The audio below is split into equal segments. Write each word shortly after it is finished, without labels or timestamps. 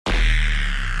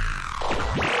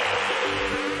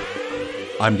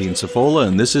I'm Dean Cifola,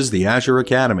 and this is the Azure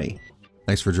Academy.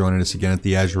 Thanks for joining us again at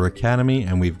the Azure Academy,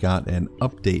 and we've got an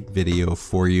update video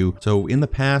for you. So in the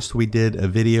past, we did a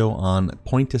video on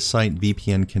point-to-site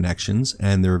VPN connections,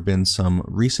 and there have been some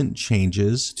recent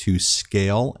changes to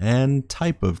scale and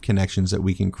type of connections that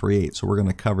we can create. So we're going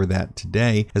to cover that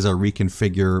today as I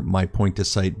reconfigure my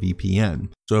point-to-site VPN.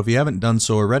 So if you haven't done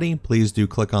so already, please do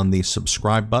click on the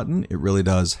subscribe button. It really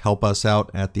does help us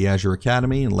out at the Azure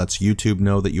Academy and lets YouTube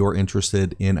know that you're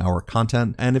interested in our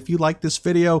content. And if you like this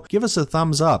video, give us a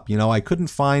thumbs up. You know, I couldn't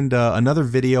find another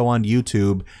video on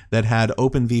YouTube that had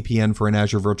OpenVPN for an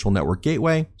Azure Virtual Network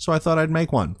Gateway, so I thought I'd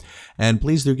make one. And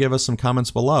please do give us some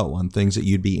comments below on things that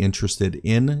you'd be interested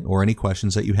in or any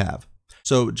questions that you have.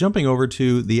 So jumping over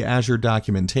to the Azure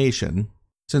documentation,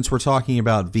 since we're talking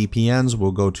about VPNs,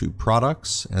 we'll go to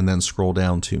Products and then scroll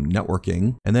down to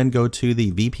Networking and then go to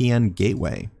the VPN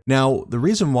Gateway. Now, the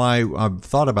reason why I've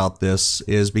thought about this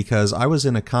is because I was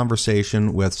in a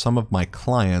conversation with some of my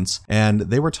clients and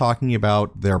they were talking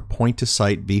about their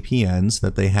point-to-site VPNs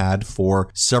that they had for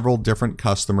several different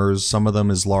customers, some of them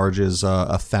as large as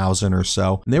 1,000 or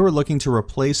so. And they were looking to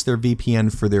replace their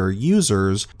VPN for their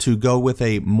users to go with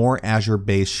a more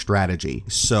Azure-based strategy.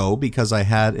 So because I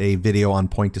had a video on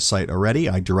point-to-site already,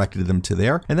 I directed them to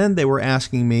there. And then they were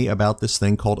asking me about this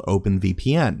thing called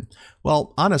OpenVPN.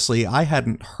 Well, honestly, I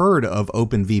hadn't heard of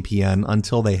OpenVPN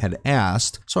until they had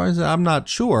asked, so I said, I'm not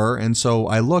sure, and so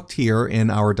I looked here in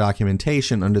our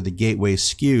documentation under the Gateway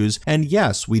SKUs, and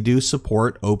yes, we do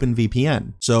support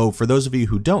OpenVPN. So for those of you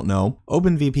who don't know,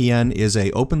 OpenVPN is an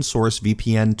open source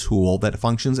VPN tool that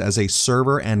functions as a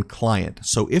server and client.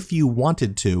 So if you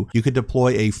wanted to, you could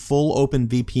deploy a full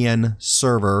OpenVPN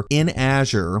server in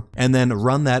Azure and then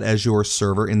run that as your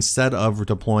server instead of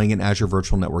deploying an Azure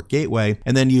Virtual Network Gateway,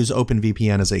 and then use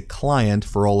OpenVPN as a client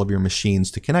for all of your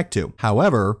machines to connect to.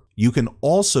 However, you can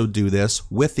also do this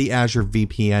with the Azure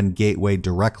VPN Gateway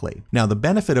directly. Now, the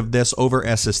benefit of this over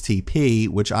SSTP,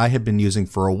 which I have been using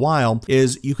for a while,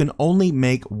 is you can only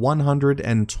make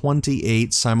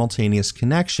 128 simultaneous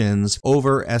connections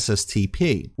over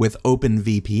SSTP. With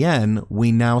OpenVPN,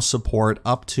 we now support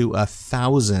up to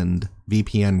 1,000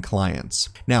 VPN clients.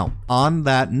 Now, on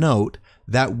that note,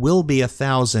 that will be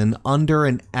 1,000 under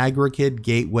an aggregate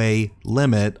gateway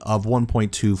limit of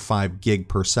 1.25 gig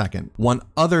per second. One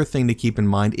other thing to keep in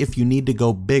mind, if you need to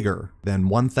go bigger than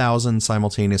 1,000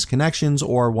 simultaneous connections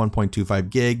or 1.25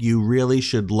 gig, you really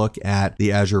should look at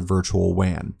the Azure Virtual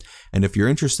WAN. And if you're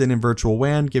interested in Virtual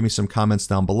WAN, give me some comments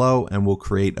down below and we'll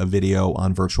create a video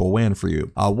on Virtual WAN for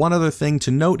you. One other thing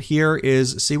to note here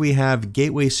is, see, we have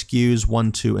Gateway SKUs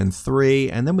 1, 2, and 3,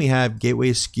 and then we have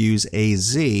Gateway SKUs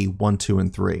AZ 1, 2,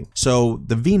 and 3. So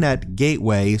the VNet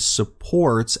Gateway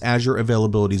supports Azure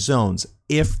Availability Zones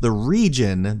if the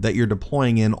region that you're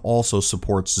deploying in also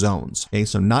supports zones. Okay,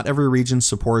 so not every region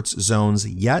supports zones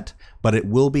yet, but it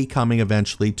will be coming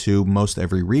eventually to most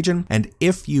every region. And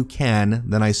if you can,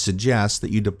 then I suggest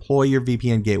that you deploy your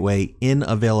VPN gateway in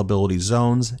availability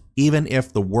zones, even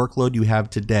if the workload you have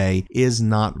today is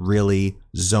not really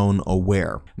zone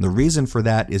aware. And the reason for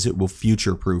that is it will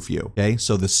future-proof you. Okay,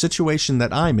 so the situation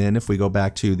that I'm in, if we go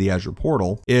back to the Azure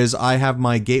portal, is I have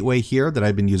my gateway here that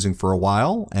I've been using for a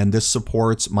while, and this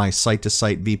supports my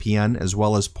site-to-site VPN as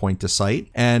well as point-to-site.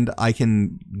 And I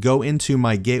can go into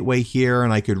my gateway here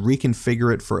and I could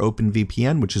reconfigure it for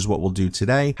OpenVPN, which is what we'll do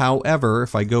today. However,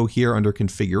 if I go here under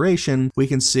configuration, we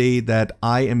can see that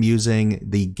I am using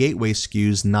the gateway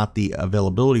SKUs, not the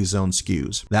availability zone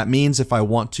SKUs. That means if I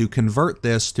want to convert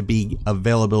this to be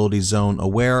availability zone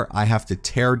aware, I have to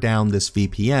tear down this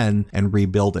VPN and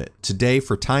rebuild it. Today,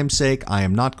 for time's sake, I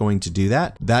am not going to do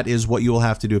that. That is what you will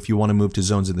have to do if you want to move to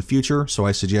zones in the future, so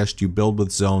I suggest you build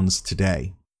with zones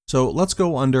today. So let's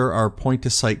go under our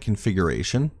point-to-site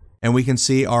configuration. And we can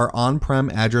see our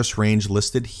on-prem address range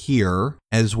listed here,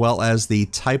 as well as the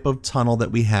type of tunnel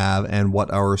that we have and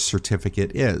what our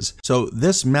certificate is. So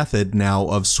this method now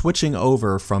of switching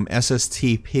over from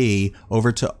SSTP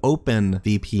over to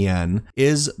OpenVPN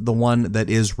is the one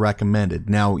that is recommended.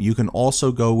 Now, you can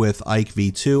also go with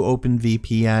IKE-v2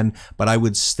 OpenVPN, but I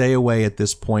would stay away at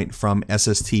this point from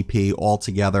SSTP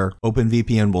altogether.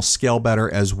 OpenVPN will scale better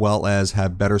as well as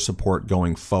have better support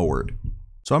going forward.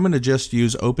 So I'm going to just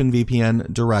use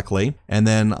OpenVPN directly, and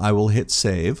then I will hit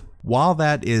save. While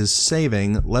that is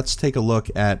saving, let's take a look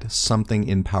at something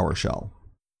in PowerShell.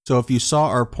 So if you saw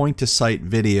our point to site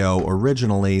video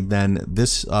originally, then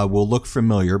this will look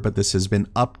familiar, but this has been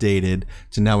updated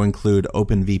to now include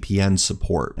OpenVPN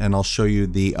support. And I'll show you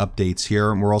the updates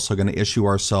here. And we're also going to issue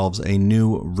ourselves a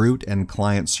new root and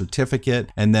client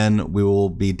certificate, and then we will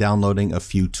be downloading a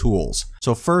few tools.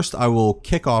 So first I will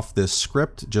kick off this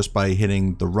script just by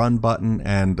hitting the run button,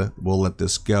 and we'll let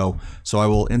this go. So I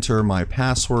will enter my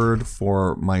password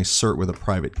for my cert with a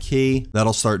private key.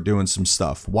 That'll start doing some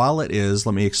stuff. While it is,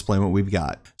 let me explain what we've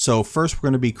got. So first we're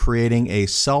going to be creating a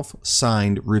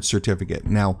self-signed root certificate.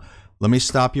 Now, let me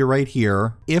stop you right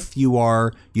here. If you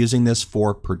are using this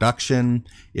for production,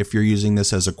 if you're using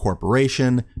this as a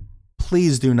corporation,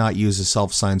 please do not use a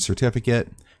self-signed certificate.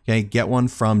 Okay, get one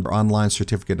from Online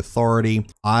Certificate Authority.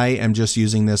 I am just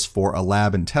using this for a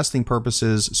lab and testing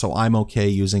purposes, so I'm okay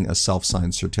using a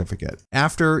self-signed certificate.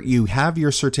 After you have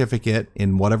your certificate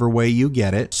in whatever way you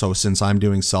get it, so since I'm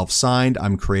doing self-signed,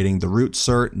 I'm creating the root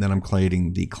cert, and then I'm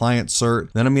creating the client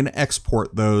cert. Then I'm going to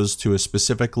export those to a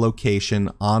specific location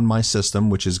on my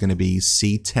system, which is going to be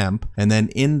ctemp. And then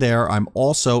in there, I'm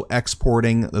also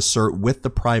exporting the cert with the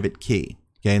private key.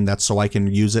 Okay, and that's so I can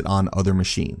use it on other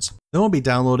machines. Then we'll be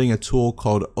downloading a tool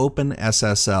called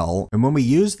OpenSSL. And when we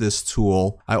use this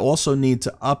tool, I also need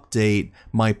to update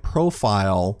my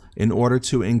profile in order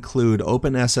to include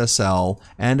OpenSSL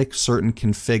and a certain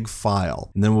config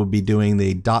file. And then we'll be doing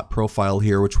the .profile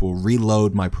here, which will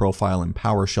reload my profile in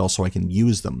PowerShell so I can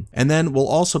use them. And then we'll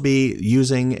also be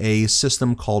using a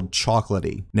system called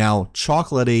Chocolatey. Now,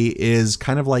 Chocolatey is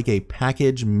kind of like a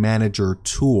package manager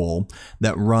tool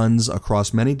that runs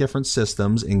across many different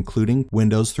systems, including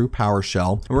Windows through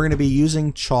PowerShell. And we're going to be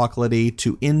using Chocolatey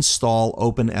to install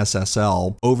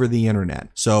OpenSSL over the internet.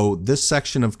 So this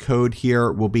section of code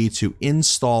here will be to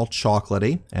install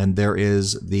Chocolatey, and there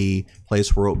is the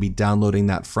place where we'll be downloading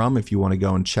that from if you want to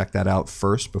go and check that out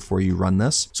first before you run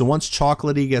this. So once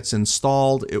Chocolatey gets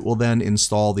installed, it will then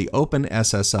install the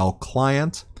OpenSSL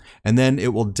client, and then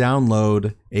it will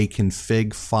download a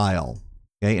config file.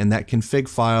 Okay, and that config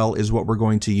file is what we're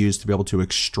going to use to be able to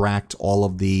extract all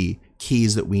of the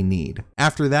keys that we need.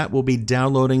 After that, we'll be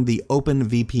downloading the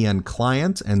OpenVPN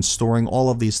client and storing all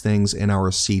of these things in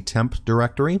our ctemp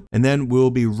directory. And then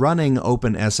we'll be running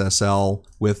OpenSSL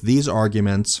with these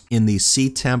arguments in the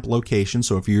ctemp location.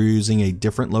 So if you're using a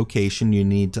different location, you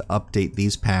need to update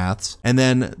these paths. And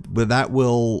then with that,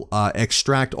 we'll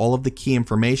extract all of the key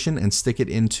information and stick it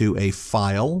into a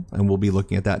file. And we'll be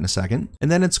looking at that in a second.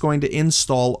 And then it's going to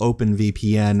install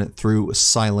OpenVPN through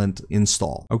silent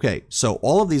install. Okay, so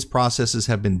all of these processes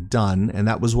have been done, and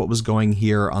that was what was going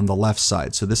here on the left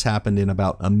side. So this happened in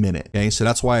about a minute. Okay, so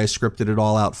that's why I scripted it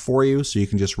all out for you, so you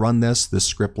can just run this. This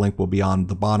script link will be on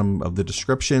the bottom of the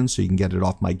description, so you can get it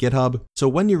off my GitHub. So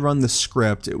when you run the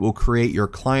script, it will create your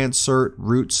client cert,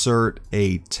 root cert,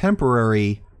 a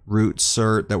temporary root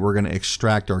cert that we're going to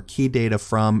extract our key data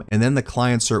from, and then the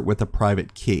client cert with a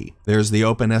private key. There's the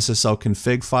OpenSSL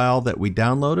config file that we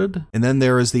downloaded, and then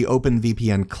there is the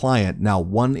OpenVPN client. Now,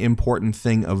 one important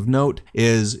thing of note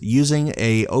is using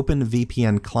a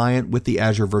OpenVPN client with the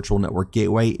Azure Virtual Network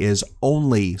Gateway is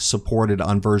only supported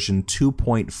on version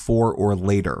 2.4 or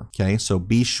later. Okay, so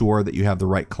be sure that you have the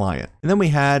right client. And then we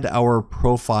had our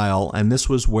profile, and this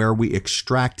was where we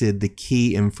extracted the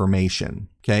key information.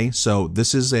 Okay, so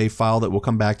this is a file that we'll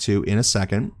come back to in a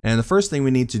second. And the first thing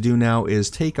we need to do now is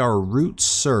take our root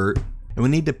cert, and we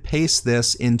need to paste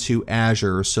this into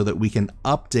Azure so that we can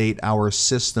update our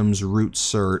system's root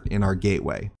cert in our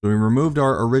gateway. So we removed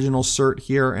our original cert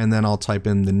here, and then I'll type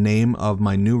in the name of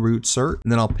my new root cert,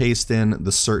 and then I'll paste in the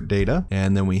cert data,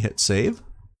 and then we hit save.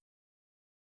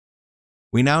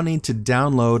 We now need to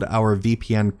download our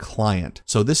VPN client.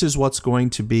 So this is what's going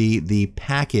to be the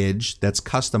package that's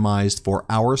customized for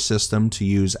our system to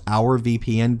use our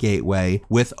VPN gateway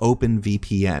with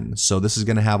OpenVPN. So this is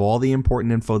going to have all the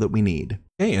important info that we need.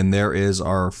 Okay, and there is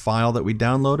our file that we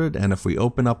downloaded. And if we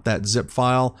open up that zip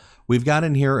file, we've got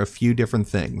in here a few different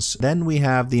things. Then we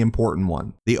have the important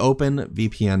one, the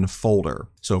OpenVPN folder.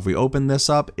 So if we open this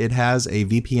up, it has a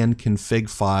VPN config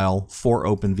file for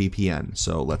OpenVPN.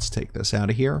 So let's take this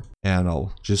out of here, and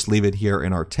I'll just leave it here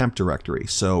in our temp directory.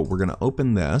 So we're going to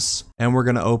open this, and we're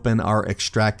going to open our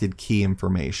extracted key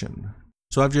information.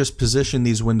 So I've just positioned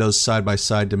these windows side by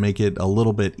side to make it a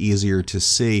little bit easier to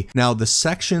see. Now, the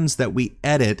sections that we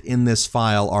edit in this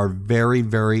file are very,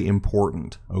 very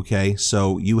important. Okay,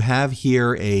 so you have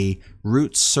here a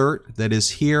root cert that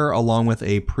is here along with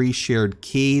a pre-shared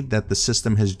key that the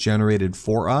system has generated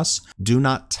for us. Do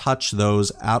not touch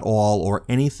those at all or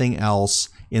anything else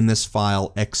in this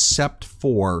file except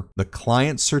for the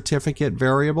client certificate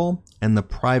variable and the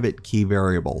private key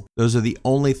variable. Those are the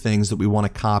only things that we want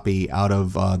to copy out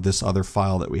of this other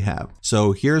file that we have.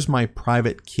 So here's my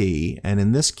private key, and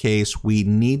in this case we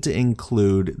need to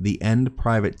include the end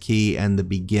private key and the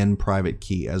begin private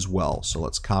key as well. So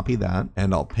let's copy that,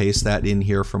 and I'll paste that in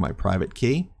here for my private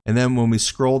key. And then when we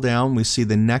scroll down, we see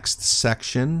the next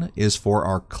section is for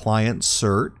our client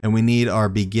cert, and we need our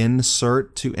begin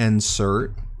cert to end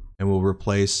cert, and we'll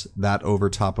replace that over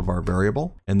top of our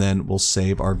variable, and then we'll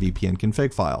save our VPN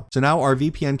config file. So now our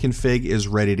VPN config is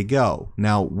ready to go.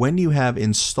 Now, when you have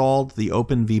installed the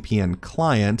OpenVPN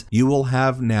client, you will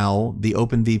have now the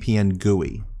OpenVPN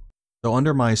GUI. So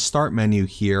under my start menu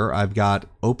here, I've got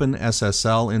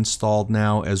OpenSSL installed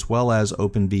now, as well as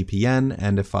OpenVPN.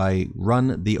 And if I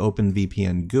run the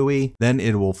OpenVPN GUI, then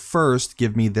it will first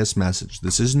give me this message.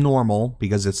 This is normal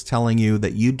because it's telling you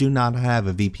that you do not have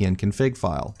a VPN config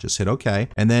file. Just hit OK.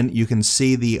 And then you can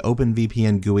see the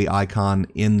OpenVPN GUI icon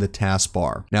in the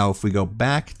taskbar. Now, if we go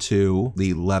back to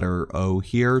the letter O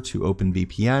here to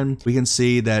OpenVPN, we can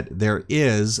see that there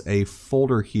is a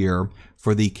folder here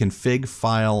for the config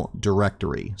file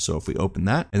directory. So if we open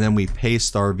that and then we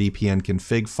paste our VPN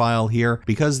config file here,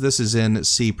 because this is in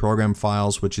C program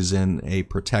files, which is in a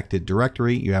protected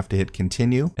directory, you have to hit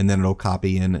continue and then it'll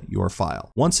copy in your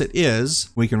file. Once it is,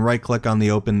 we can right click on the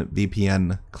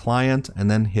OpenVPN client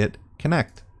and then hit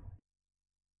connect.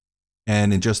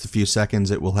 And in just a few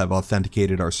seconds, it will have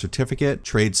authenticated our certificate,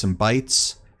 trade some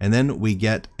bytes, and then we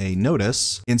get a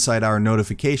notice inside our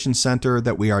notification center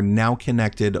that we are now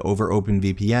connected over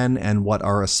OpenVPN and what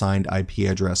our assigned IP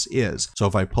address is. So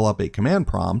if I pull up a command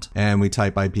prompt and we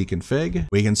type ipconfig,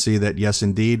 we can see that yes,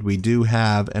 indeed, we do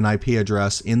have an IP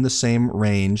address in the same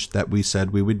range that we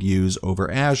said we would use over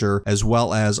Azure, as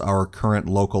well as our current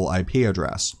local IP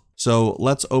address. So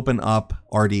let's open up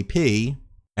RDP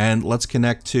and let's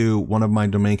connect to one of my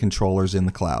domain controllers in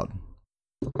the cloud.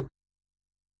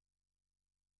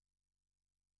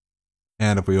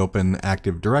 And if we open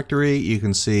Active Directory, you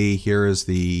can see here is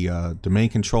the domain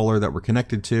controller that we're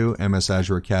connected to,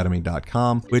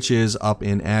 msazureacademy.com, which is up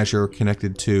in Azure,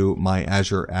 connected to my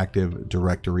Azure Active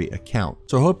Directory account.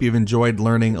 So I hope you've enjoyed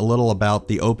learning a little about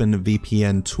the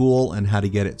OpenVPN tool and how to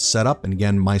get it set up. And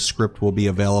again, my script will be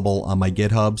available on my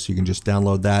GitHub, so you can just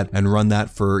download that and run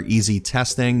that for easy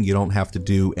testing. You don't have to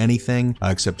do anything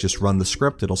except just run the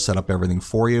script. It'll set up everything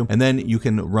for you. And then you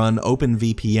can run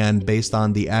OpenVPN based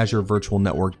on the Azure Virtual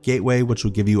Network Gateway, which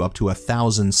will give you up to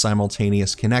 1,000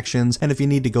 simultaneous connections. And if you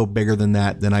need to go bigger than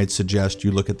that, then I'd suggest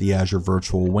you look at the Azure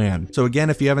Virtual WAN. So again,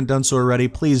 if you haven't done so already,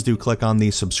 please do click on the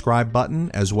subscribe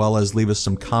button, as well as leave us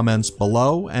some comments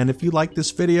below. And if you like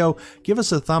this video, give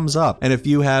us a thumbs up. And if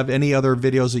you have any other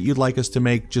videos that you'd like us to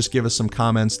make, just give us some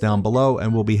comments down below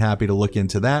and we'll be happy to look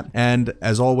into that. And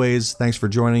as always, thanks for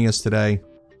joining us today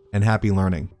and happy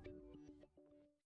learning.